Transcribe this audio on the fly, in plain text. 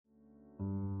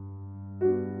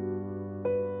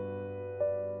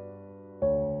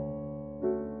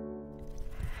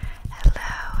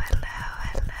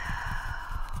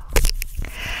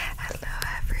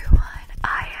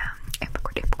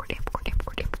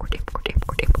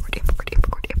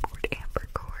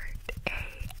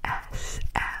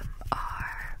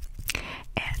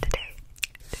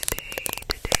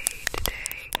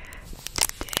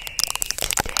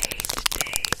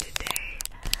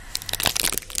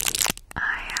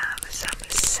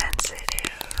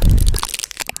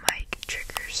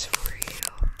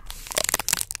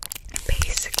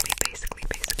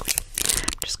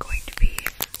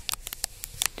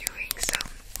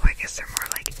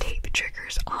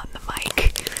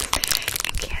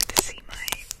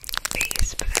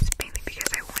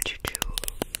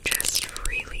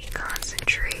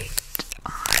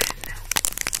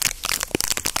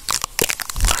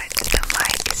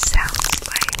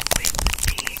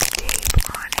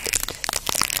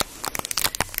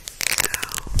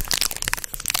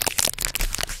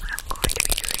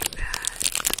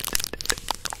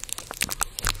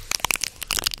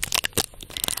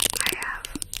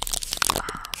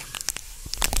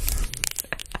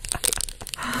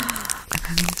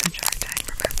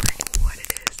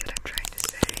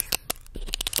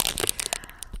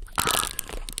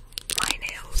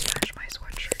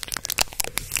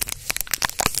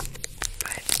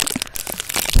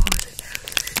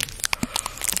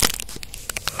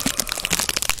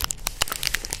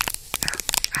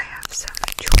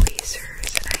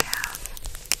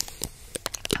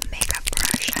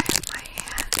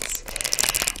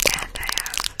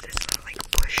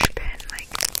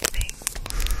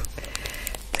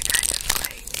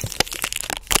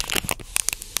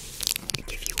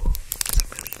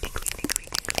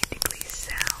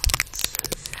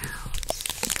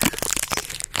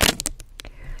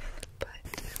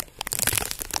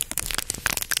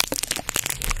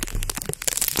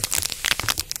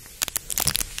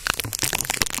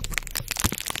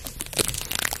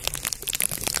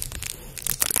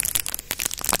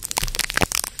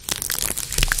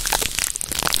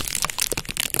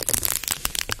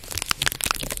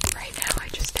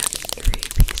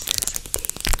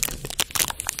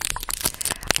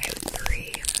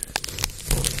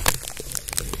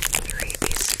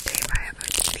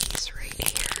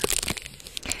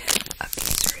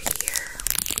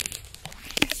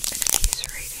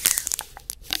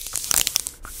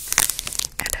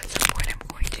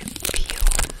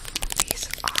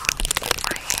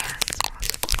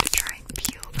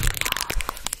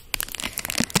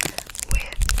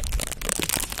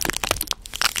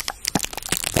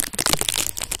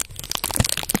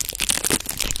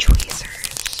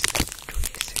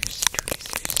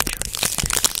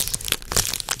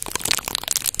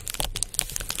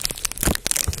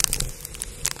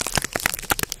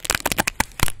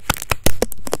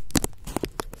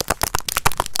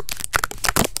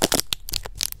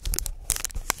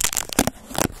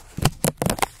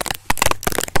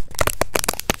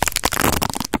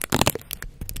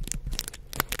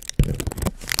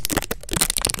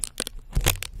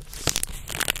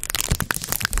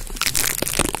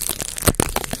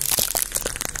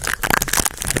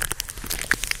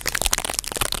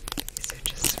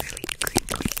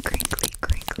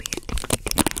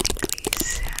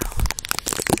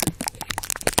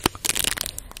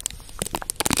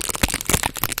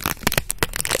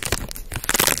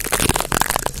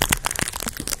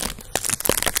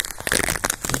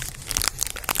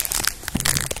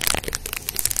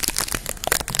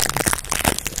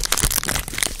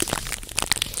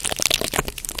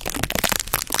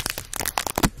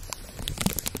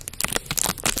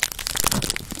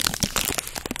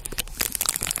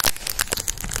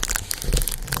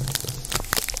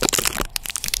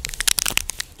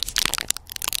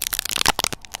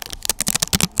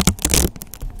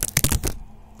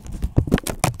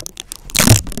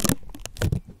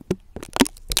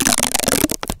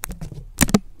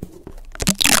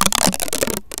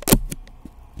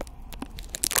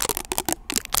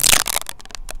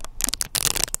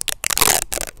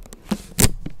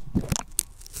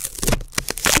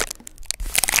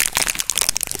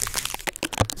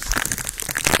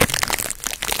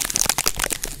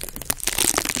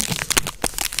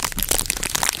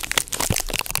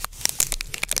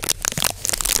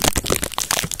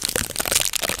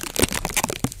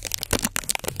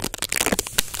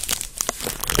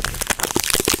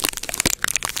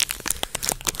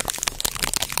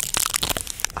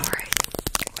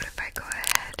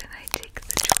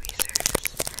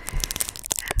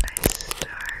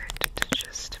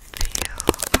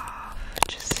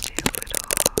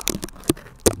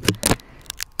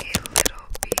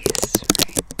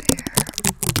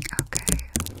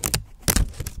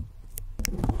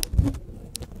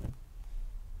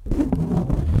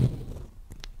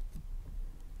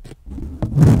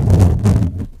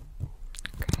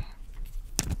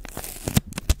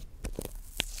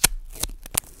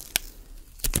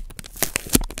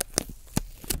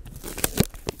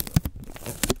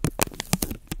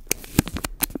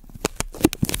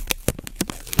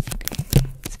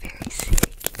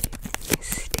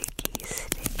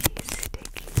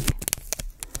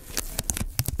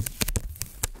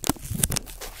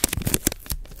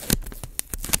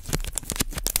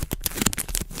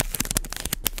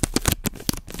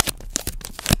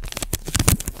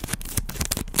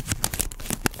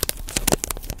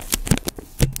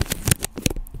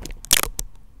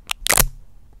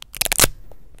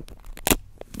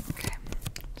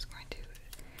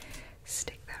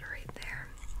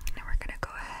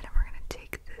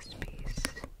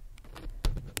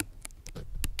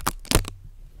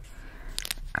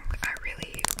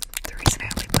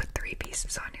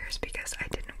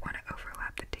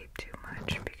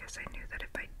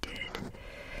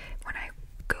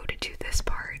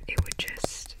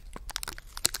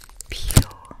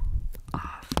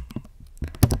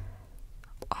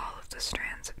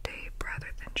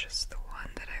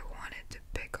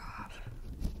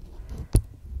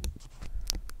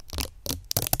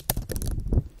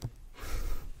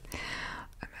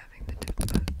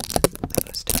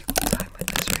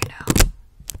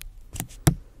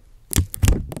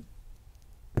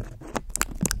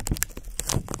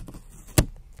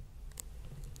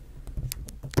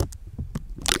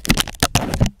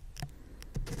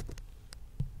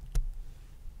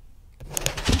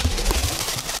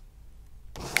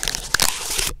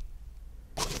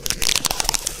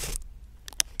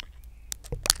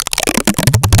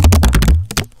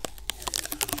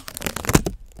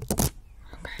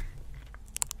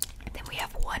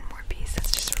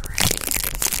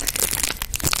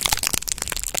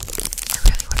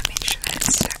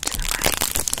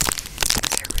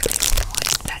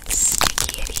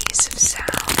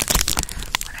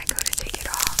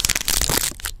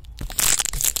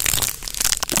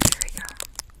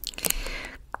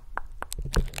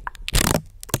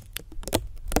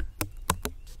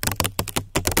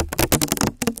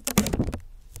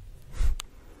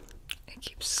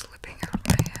keeps slipping out of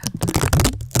my hand.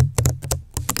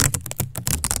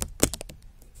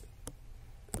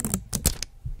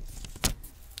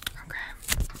 Okay.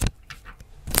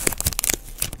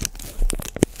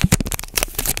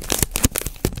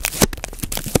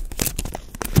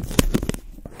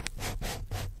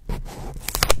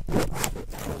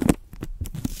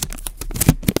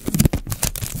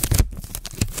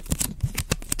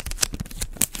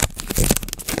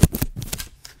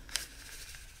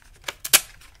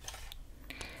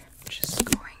 Just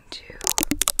going to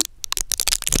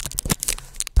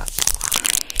apply that.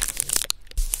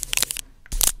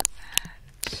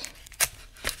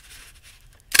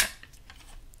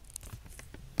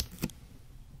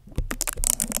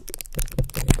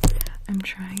 I'm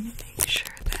trying to make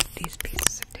sure that these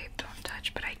pieces of tape don't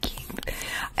touch, but I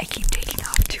keep taking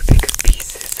off too big of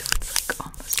pieces, so it's like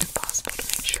almost impossible to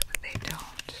make sure that they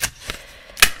don't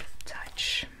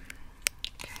touch.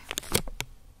 Okay.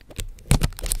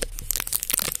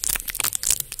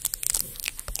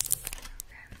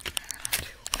 I'll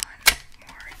do one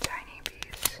more tiny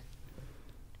piece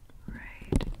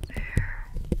right there.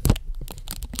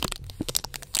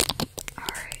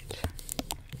 Alright.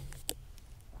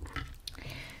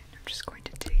 I'm just going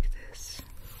to take this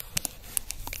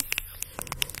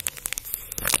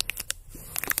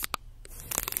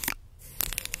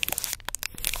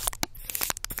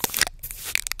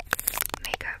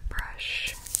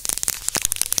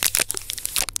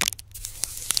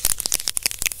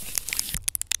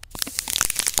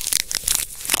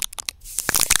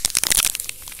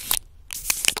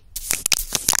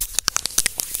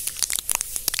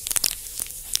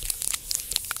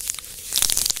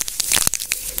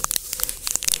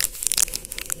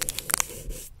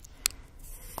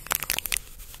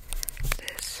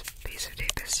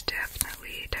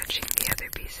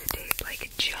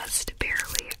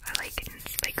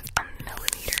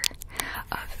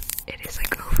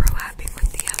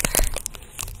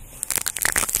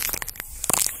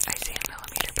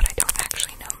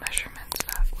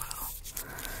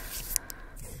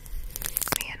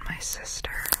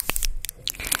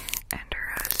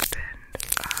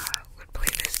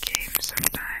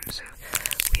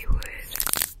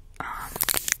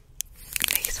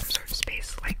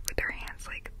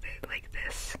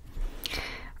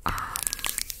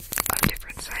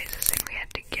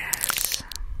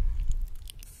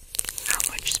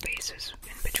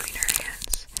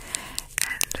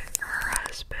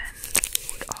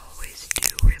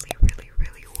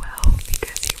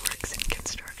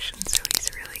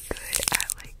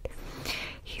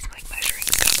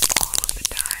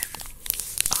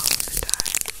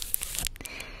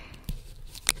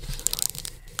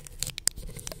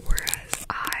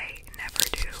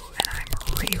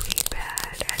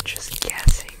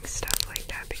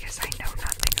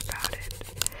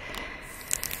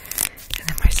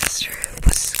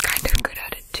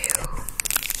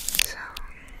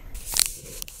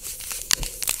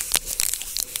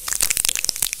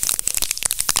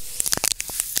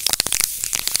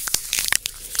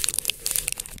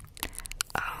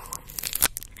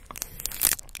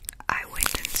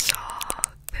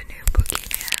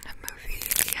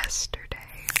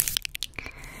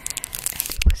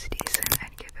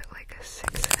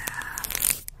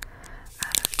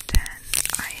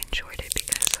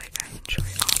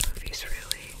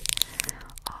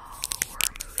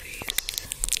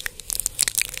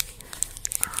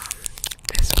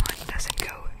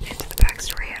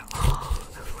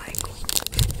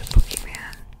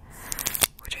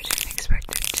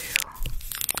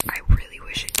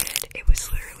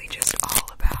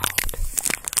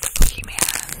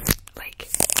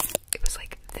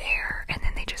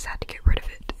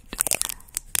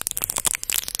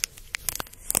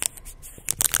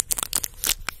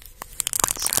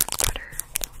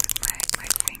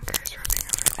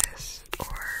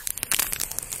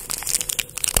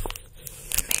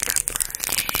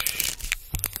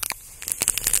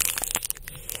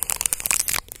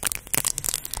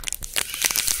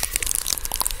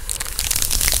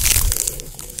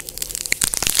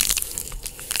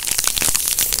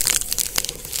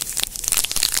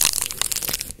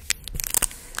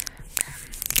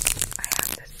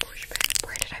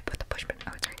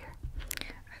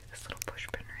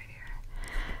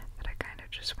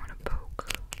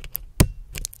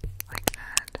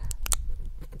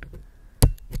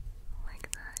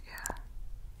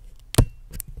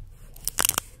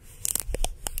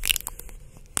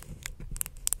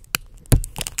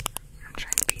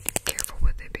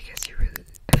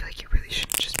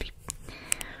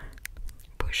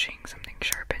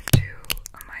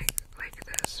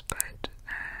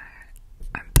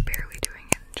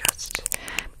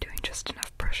just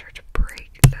enough pressure to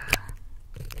break the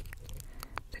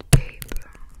tape.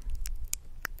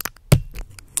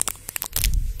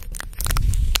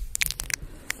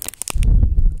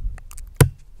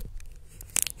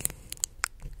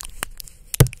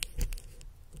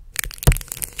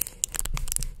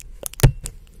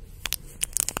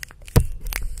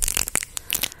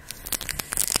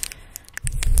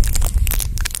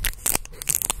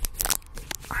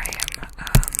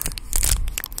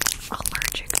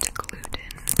 Allergic to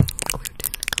gluten,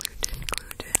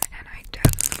 and I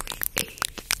definitely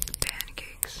ate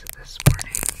pancakes this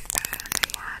morning and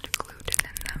they had gluten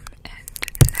in them, and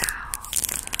now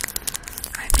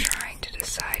I'm trying to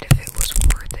decide if it was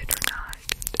worth it or not.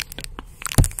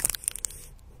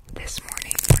 This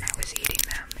morning when I was eating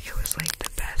them, it was like the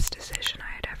best decision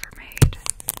I had ever made,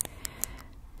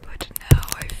 but now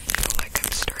I feel like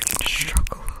I'm starting to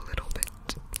struggle a little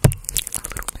bit.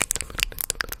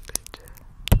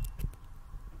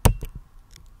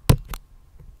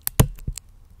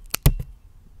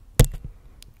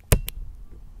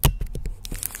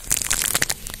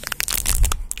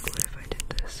 What if I did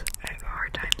this? I have a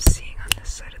hard time seeing on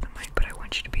this side of the mic, but I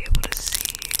want you to be able to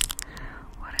see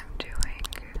what I'm doing.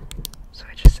 So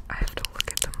I have to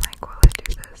look at the mic while I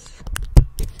do this.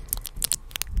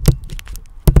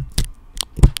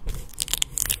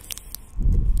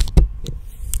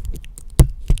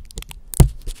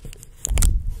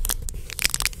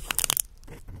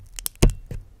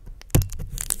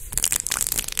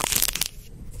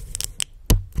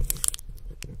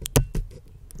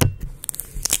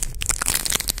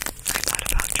 I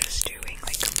thought about just doing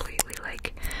like completely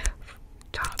like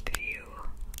top view,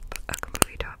 a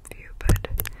completely top view, but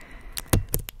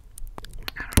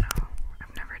I don't know.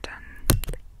 I've never done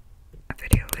a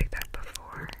video like that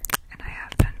before, and I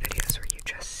have done videos where you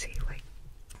just see like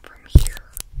from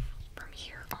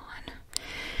here on.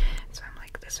 So I'm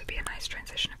like, this would be a nice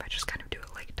transition if I just kind of do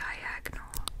it like diagonal.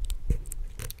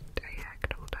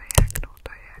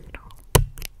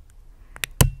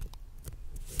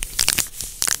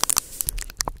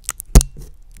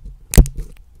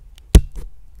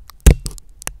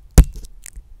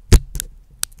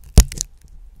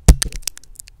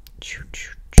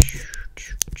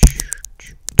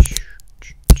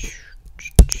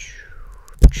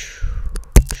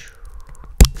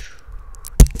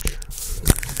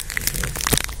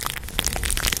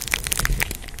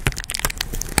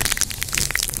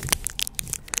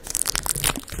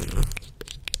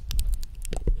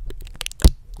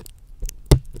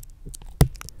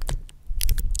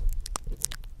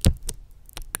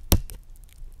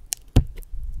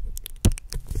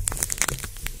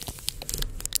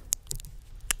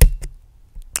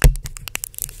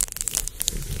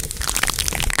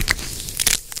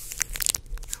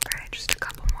 Just a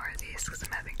couple more of these because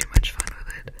I'm having too much fun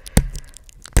with it.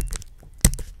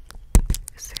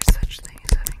 Is there such thing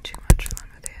as having too much fun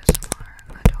with ASMR?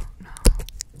 I don't know.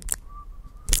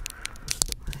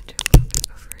 I'm gonna do a little bit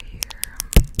over here.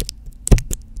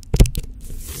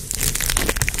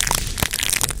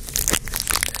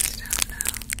 Put this down now.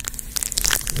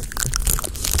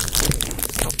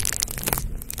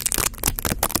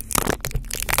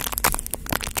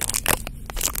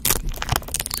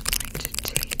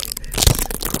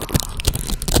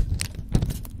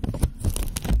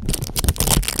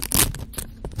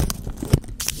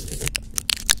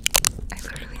 I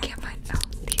literally can't find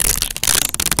out the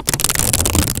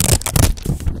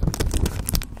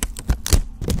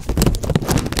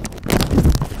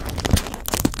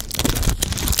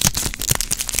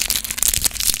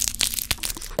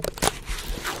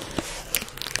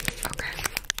Okay.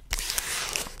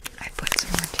 I put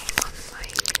some more tape on the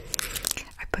mic.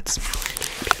 I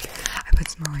put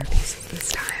smaller pieces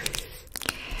this time.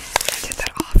 I did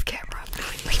that off camera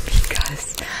mainly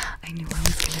because I knew I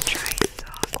was going to try and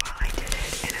talk while I did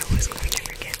it, and I was going to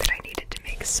forget that I needed to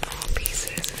make small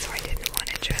pieces, and so I didn't want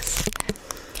to just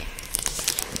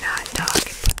not talk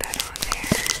and put that on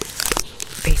there.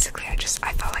 Basically,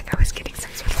 I felt like I was getting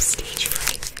some sort of stage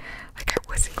fright. Like I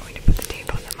wasn't going to put the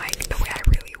tape on the mic the way I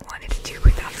really wanted to do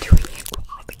without doing it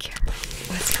while the camera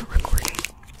was not recording.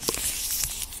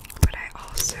 But I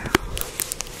also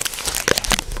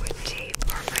put tape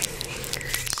on my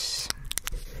fingers.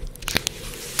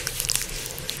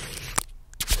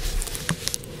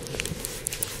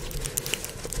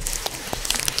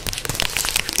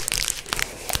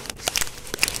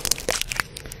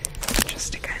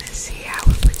 Just to kind of see how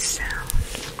it would sound.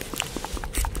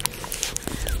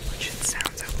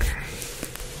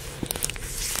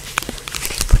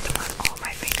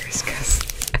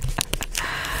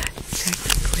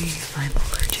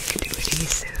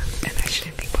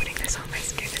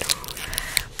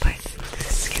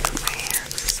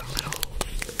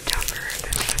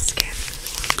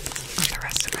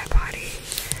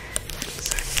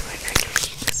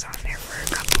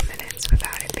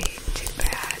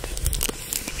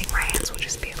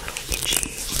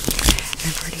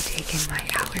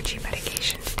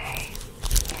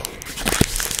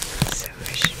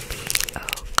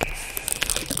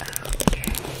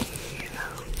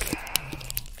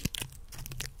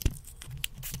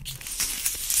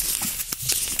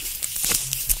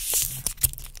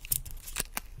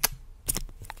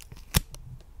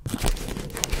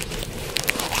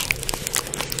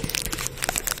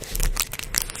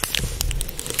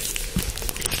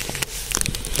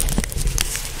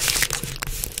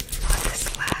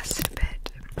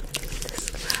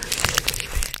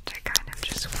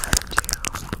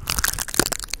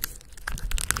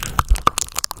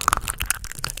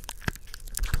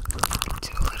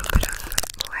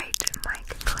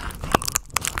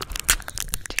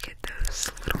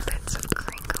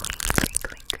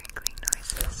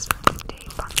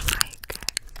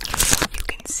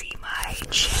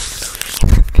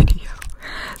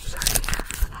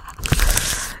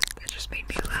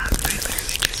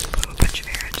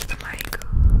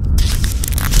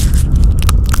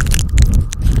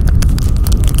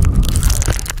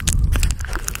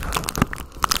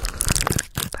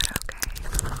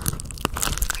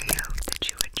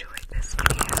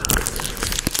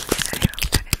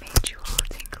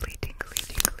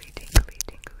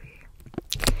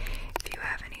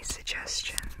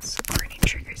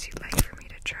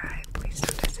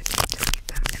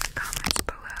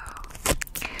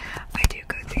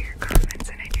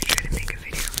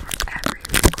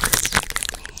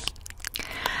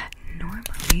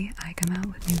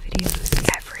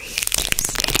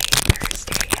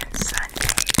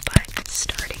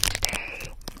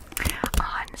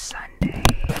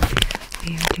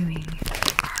 we are doing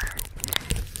our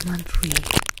monthly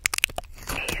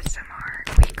ASMR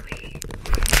weekly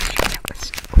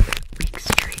week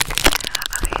streak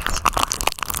of ASMR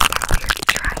that we're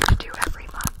trying to do every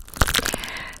month.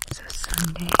 So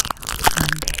Sunday,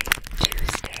 Monday,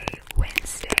 Tuesday,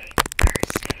 Wednesday,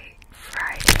 Thursday,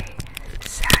 Friday,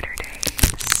 Saturday,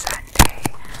 Sunday,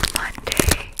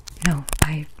 Monday. No,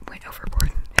 I went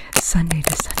overboard. Sunday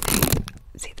to Sunday.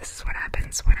 See, this is what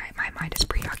happens when my mind is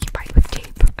preoccupied with tape.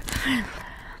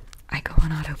 I go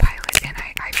on autopilot and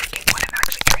I forget what I'm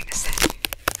actually trying to say.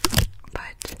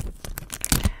 But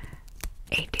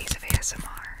 8 days of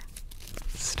ASMR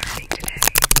starting today.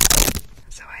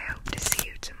 So I hope to see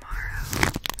you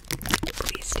tomorrow.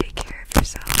 Please take care of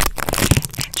yourself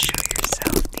and show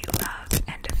yourself the love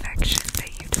and affection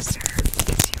that you deserve,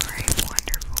 because you are a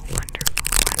wonderful, wonderful,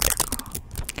 wonderful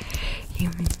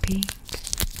human being.